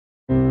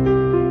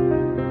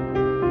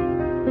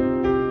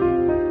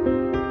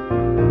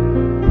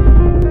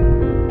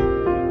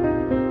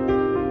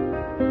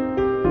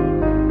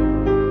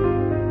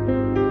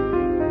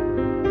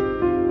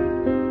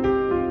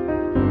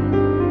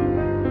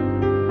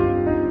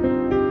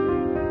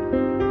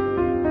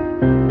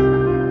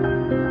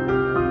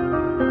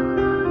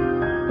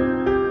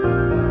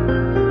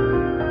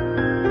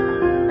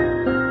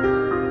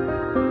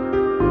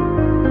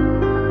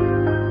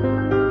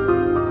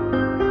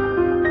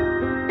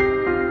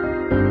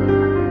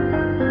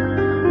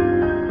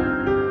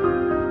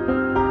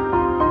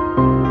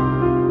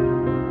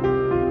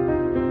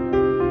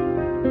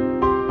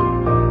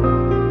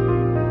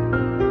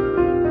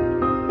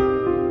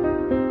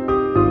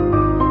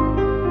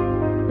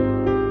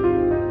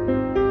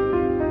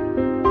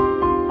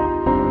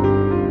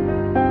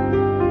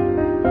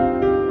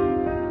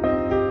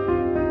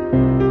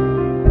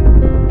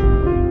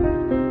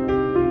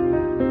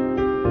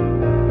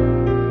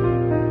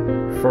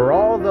For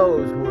all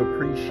those who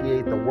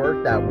appreciate the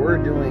work that we're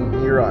doing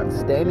here on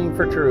Standing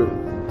for Truth,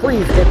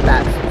 please hit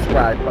that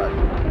subscribe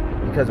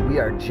button because we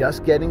are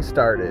just getting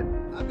started.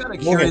 I've got a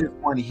curious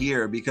one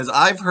here because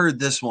I've heard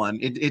this one.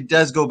 It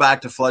does go back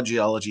to flood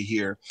geology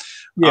here.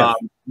 Yeah.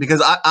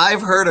 Because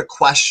I've heard a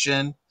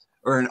question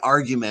or an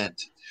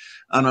argument,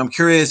 and I'm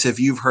curious if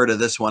you've heard of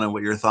this one and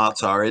what your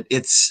thoughts are.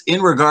 It's in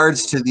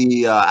regards to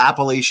the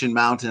Appalachian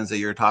Mountains that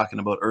you were talking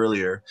about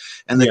earlier.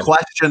 And the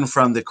question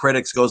from the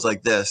critics goes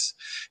like this.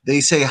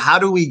 They say, how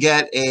do we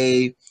get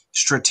a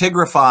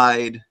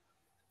stratigraphied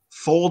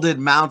folded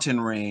mountain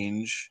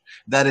range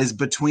that is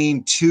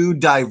between two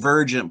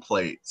divergent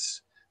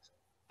plates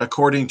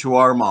according to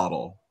our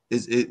model?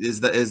 Is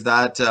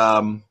that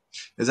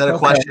a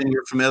question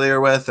you're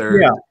familiar with?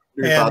 Or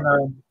yeah.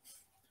 And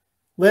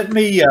let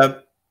me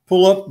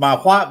pull up my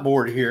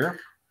whiteboard here,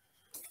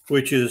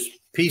 which is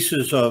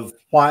pieces of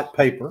white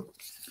paper,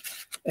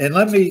 and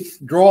let me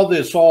draw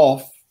this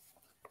off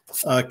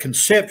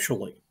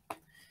conceptually.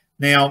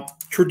 Now,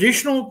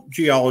 traditional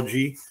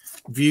geology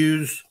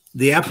views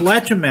the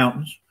Appalachian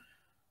Mountains,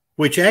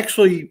 which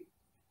actually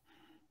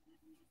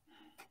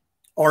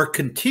are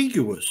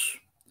contiguous,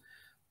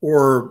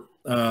 or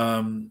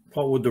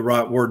what would the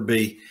right word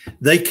be?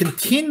 They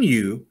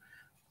continue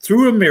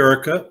through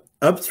America,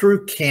 up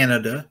through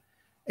Canada,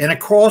 and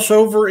across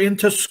over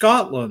into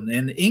Scotland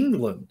and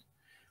England.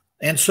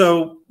 And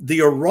so the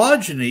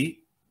orogeny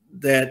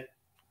that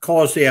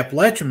caused the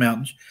Appalachian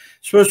Mountains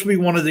is supposed to be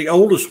one of the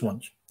oldest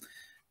ones.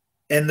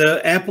 And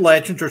the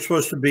Appalachians are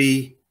supposed to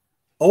be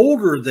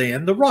older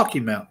than the Rocky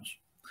Mountains.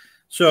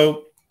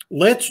 So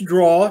let's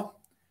draw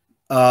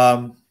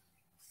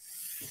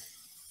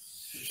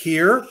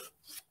here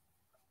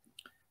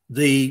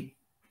the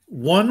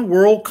one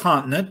world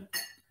continent,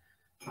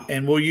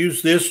 and we'll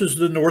use this as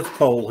the North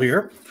Pole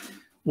here.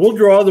 We'll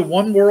draw the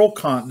one world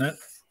continent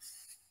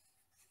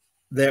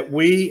that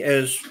we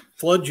as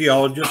flood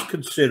geologists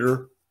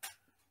consider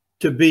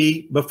to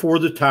be before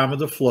the time of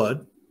the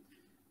flood.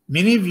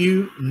 Many of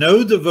you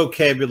know the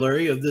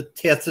vocabulary of the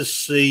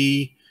Tethys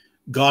Sea,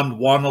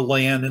 Gondwana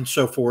land, and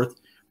so forth.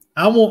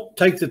 I won't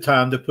take the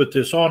time to put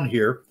this on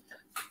here,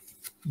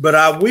 but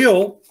I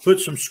will put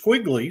some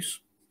squigglies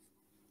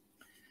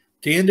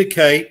to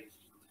indicate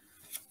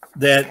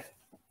that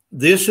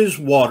this is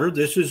water,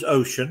 this is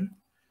ocean,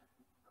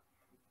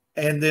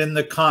 and then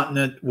the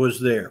continent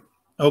was there.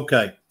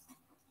 Okay.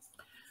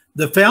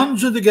 The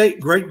fountains of the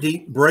Great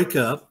Deep break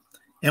up,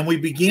 and we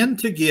begin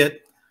to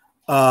get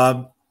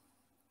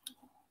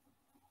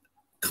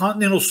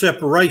continental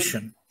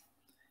separation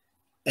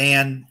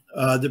and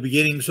the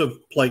beginnings of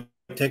plate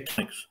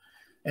tectonics.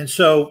 And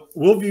so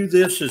we'll view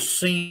this as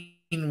scene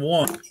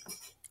one.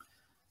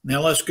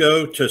 Now let's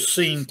go to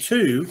scene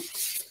two.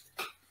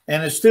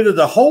 And instead of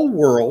the whole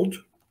world,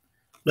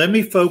 let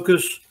me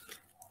focus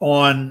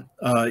on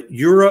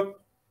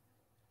Europe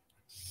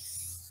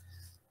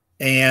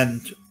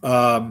and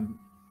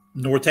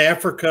North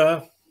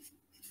Africa.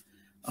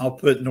 I'll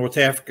put North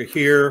Africa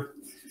here,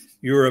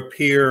 Europe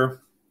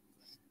here.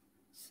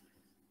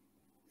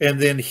 And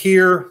then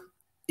here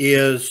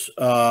is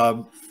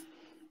the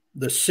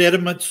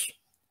sediments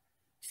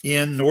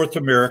in North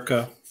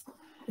America.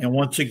 And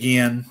once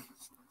again,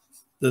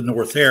 the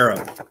North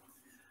Arrow.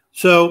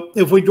 So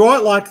if we draw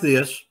it like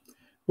this,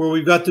 where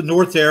we've got the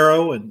North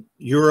Arrow and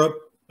Europe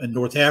and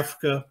North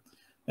Africa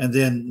and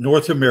then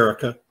North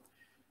America,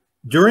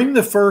 during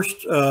the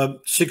first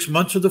 6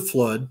 months of the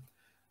flood,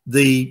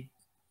 the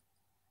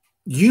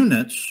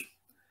units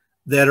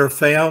that are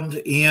found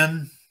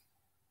in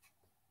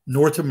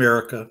North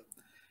America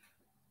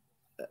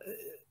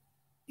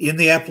in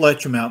the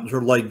Appalachian Mountains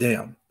are laid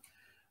down.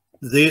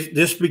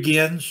 This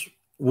begins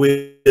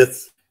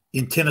with,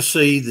 in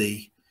Tennessee,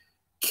 the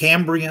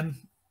Cambrian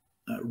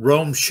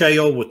Rome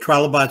shale with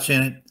trilobites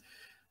in it,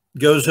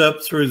 goes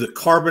up through the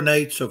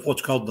carbonates of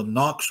what's called the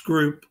Knox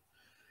group.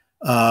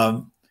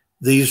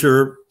 These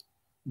are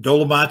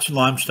dolomites and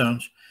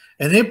limestones,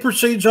 and then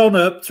proceeds on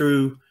up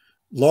through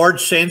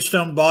large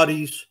sandstone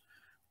bodies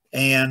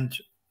and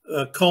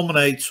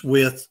culminates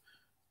with,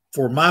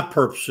 for my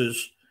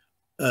purposes,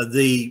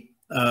 the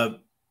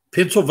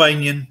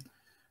Pennsylvanian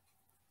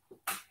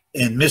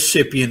and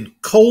Mississippian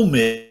coal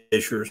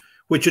measures,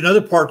 which in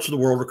other parts of the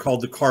world are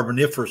called the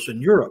Carboniferous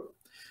in Europe.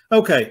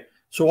 Okay,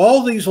 so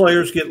all these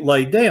layers get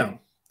laid down.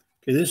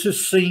 Okay, this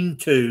is scene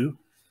 2,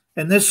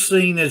 and this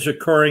scene is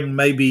occurring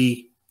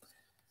maybe,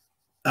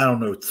 I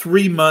don't know,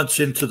 3 months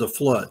into the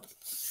flood.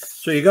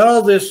 So you got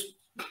all this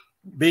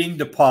being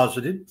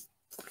deposited,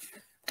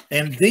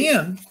 and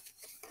then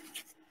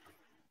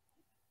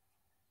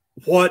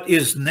what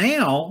is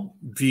now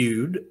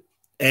viewed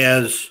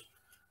as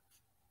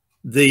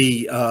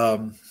the,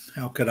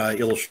 how could I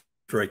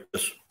illustrate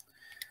this?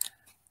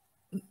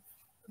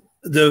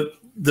 The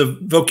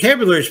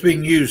vocabulary is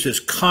being used as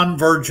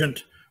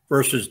convergent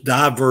versus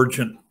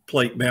divergent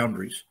plate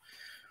boundaries.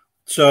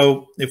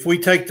 So if we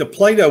take the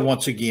Plato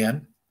once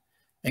again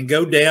and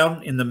go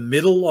down in the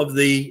middle of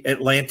the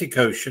Atlantic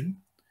Ocean,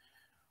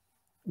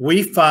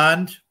 we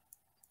find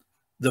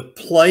the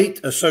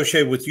plate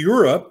associated with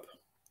Europe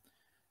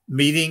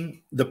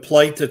meeting the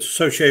plate that's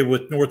associated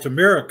with North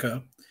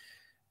America.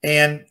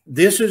 And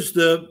this is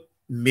the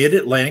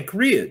mid-Atlantic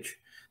ridge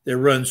that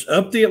runs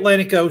up the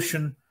Atlantic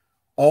Ocean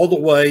all the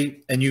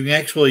way, and you can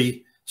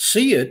actually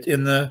see it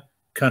in the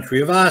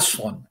country of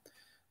Iceland.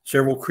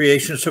 Several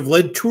creationists have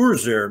led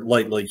tours there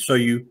lately, so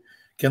you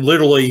can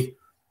literally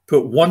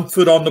put 1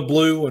 foot on the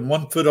blue and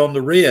 1 foot on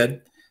the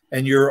red,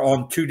 and you're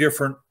on 2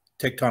 different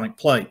tectonic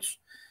plates.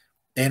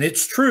 And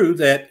it's true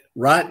that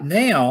right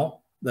now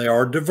they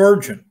are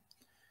divergent.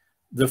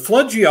 The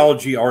flood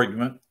geology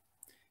argument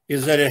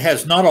is that it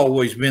has not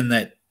always been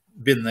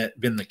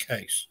the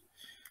case.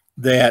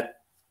 That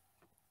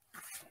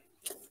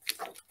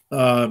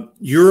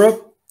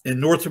Europe and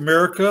North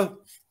America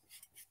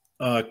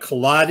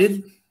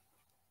collided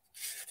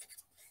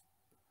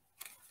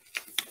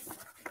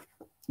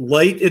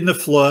late in the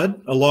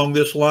flood along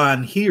this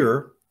line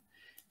here,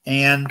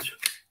 and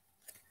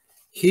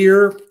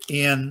here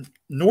in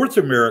North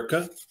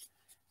America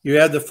you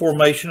have the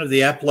formation of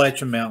the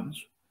Appalachian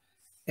Mountains,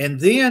 and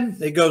then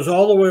it goes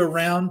all the way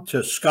around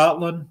to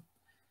Scotland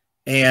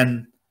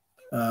and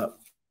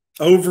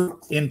over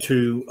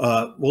into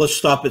well, let's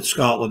stop at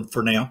Scotland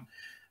for now.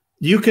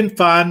 You can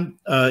find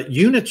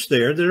units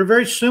there that are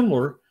very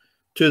similar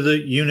to the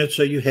units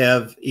that you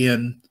have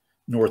in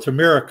North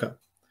America.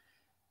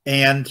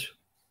 And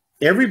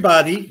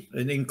everybody,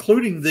 and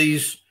including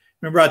these,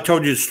 remember I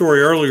told you the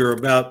story earlier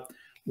about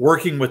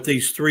working with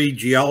these 3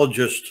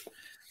 geologists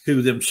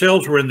who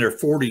themselves were in their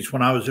 40s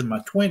when I was in my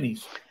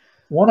 20s.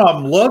 One of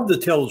them loved to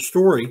tell the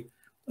story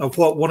of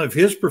what one of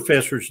his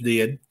professors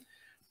did,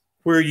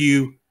 where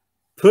you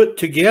put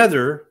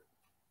together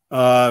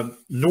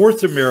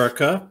North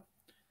America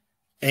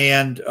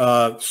and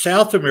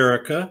South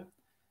America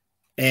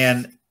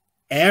and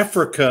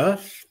Africa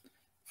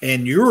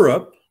and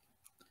Europe.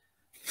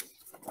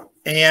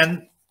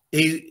 And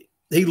he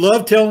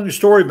loved telling the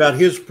story about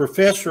his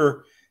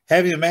professor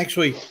having him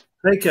actually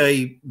take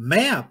a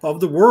map of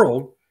the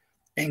world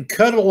and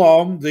cut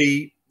along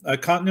the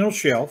continental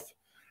shelf.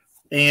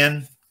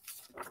 And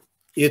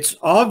it's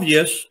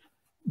obvious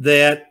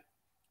that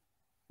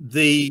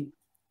the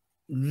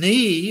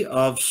knee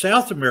of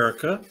South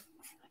America,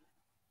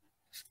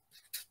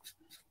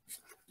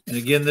 and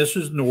again, this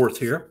is north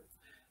here,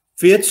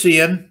 fits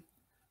in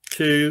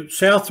to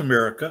South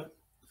America.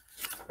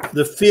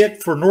 The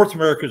fit for North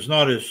America is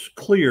not as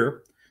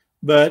clear,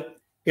 but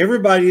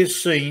everybody has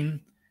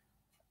seen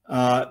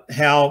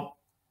how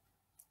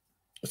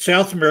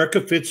South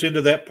America fits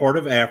into that part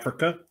of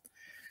Africa.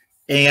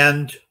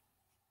 And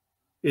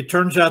it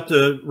turns out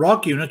the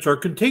rock units are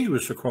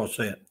contiguous across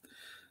that.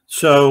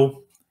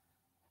 So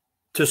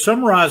to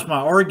summarize my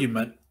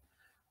argument,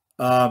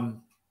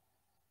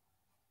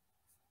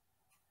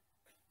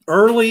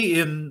 early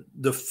in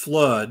the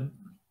flood,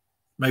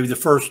 maybe the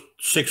first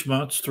 6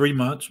 months, 3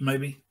 months,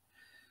 maybe,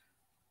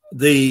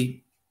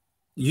 the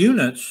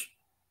units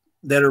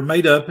that are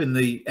made up in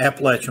the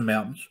Appalachian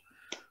Mountains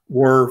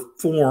were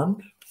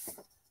formed,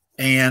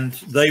 and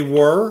they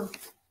were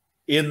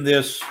in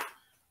this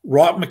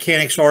rock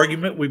mechanics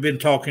argument we've been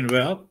talking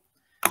about,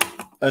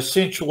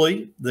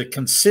 essentially the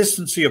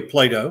consistency of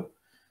Plato.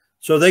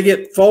 So they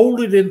get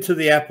folded into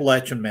the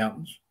Appalachian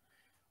Mountains,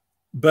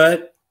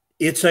 but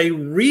it's a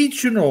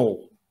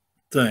regional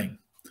thing.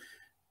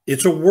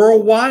 It's a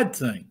worldwide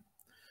thing.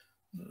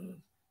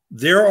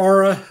 There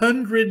are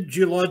 100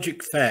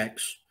 geologic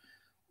facts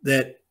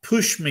that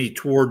push me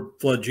toward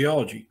flood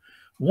geology.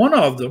 One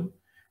of them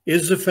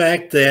is the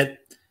fact that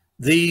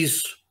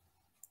these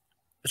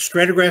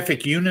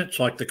stratigraphic units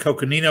like the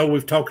Coconino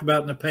we've talked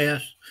about in the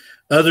past,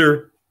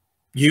 other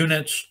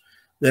units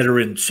that are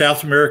in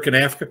South America and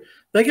Africa,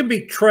 they can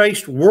be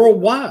traced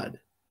worldwide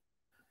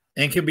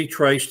and can be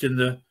traced in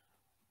the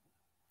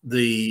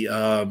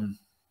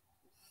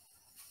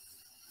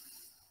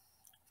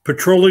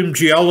petroleum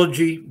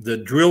geology, the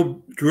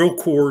drill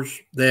cores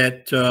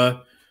that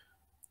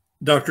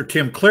Dr.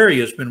 Tim Clary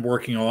has been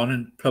working on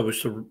and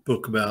published a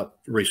book about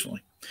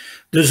recently.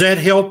 Does that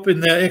help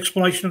in the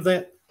explanation of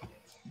that?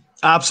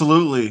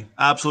 Absolutely.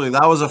 Absolutely.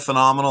 That was a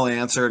phenomenal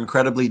answer,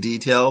 incredibly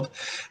detailed,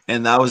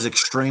 and that was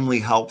extremely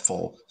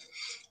helpful.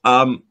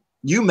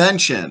 You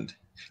mentioned,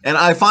 and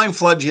I find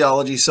flood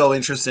geology so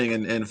interesting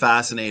and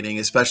fascinating,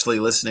 especially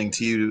listening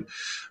to you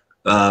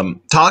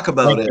talk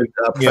about Thank it,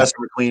 you. Professor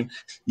McQueen.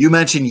 You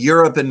mentioned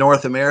Europe and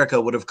North America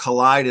would have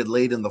collided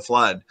late in the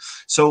flood.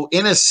 So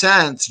in a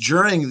sense,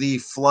 during the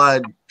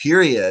flood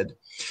period,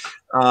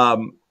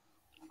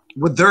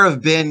 would there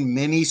have been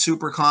many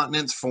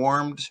supercontinents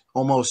formed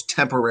almost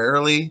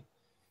temporarily?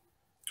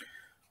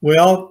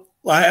 Well,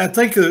 I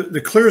think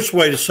the clearest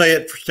way to say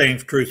it for Standing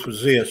for Truth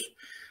was this,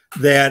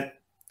 that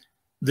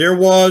there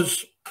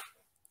was,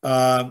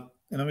 and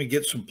let me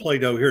get some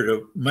Play-Doh here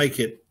to make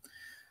it,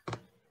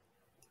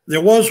 there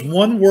was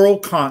one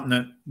world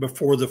continent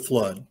before the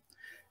flood.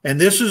 And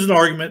this is an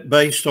argument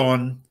based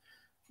on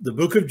the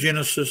book of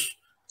Genesis,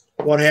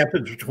 what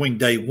happens between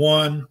day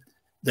 1,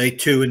 day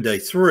 2, and day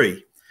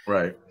 3.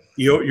 Right.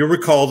 You'll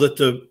recall that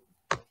the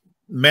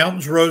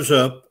mountains rose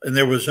up and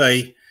there was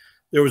a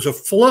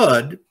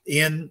flood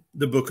in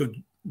the book of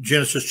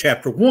Genesis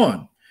chapter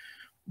 1.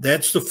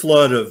 That's the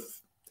flood of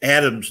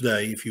Adam's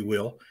day, if you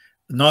will,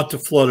 not the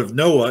flood of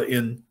Noah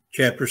in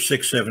chapter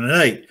 6, 7,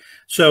 and 8.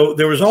 So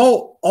there was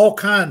all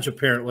kinds,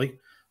 apparently,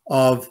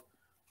 of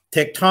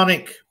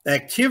tectonic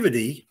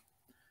activity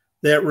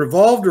that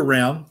revolved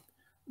around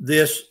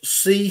this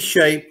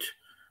C-shaped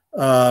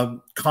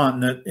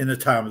continent in the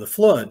time of the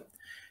flood,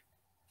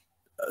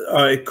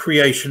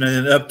 creation,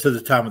 and then up to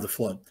the time of the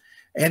flood.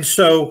 And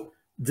so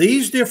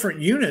these different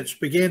units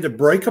began to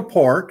break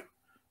apart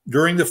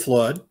during the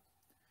flood,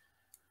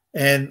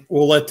 and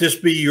we'll let this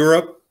be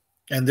Europe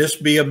and this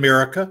be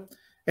America,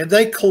 and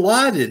they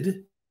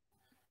collided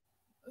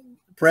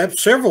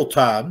perhaps several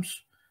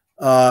times,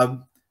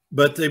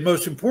 but the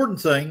most important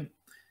thing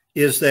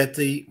is that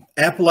the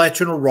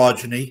Appalachian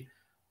orogeny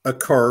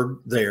occurred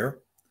there.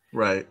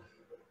 Right.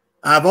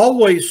 I've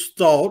always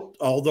thought,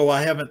 although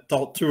I haven't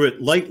thought through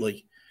it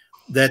lately,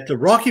 that the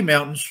Rocky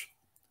Mountains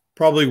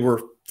probably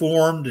were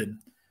formed, and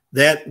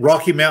that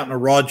Rocky Mountain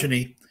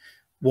orogeny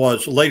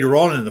was later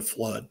on in the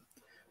flood.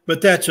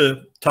 But that's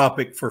a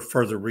topic for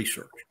further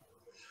research.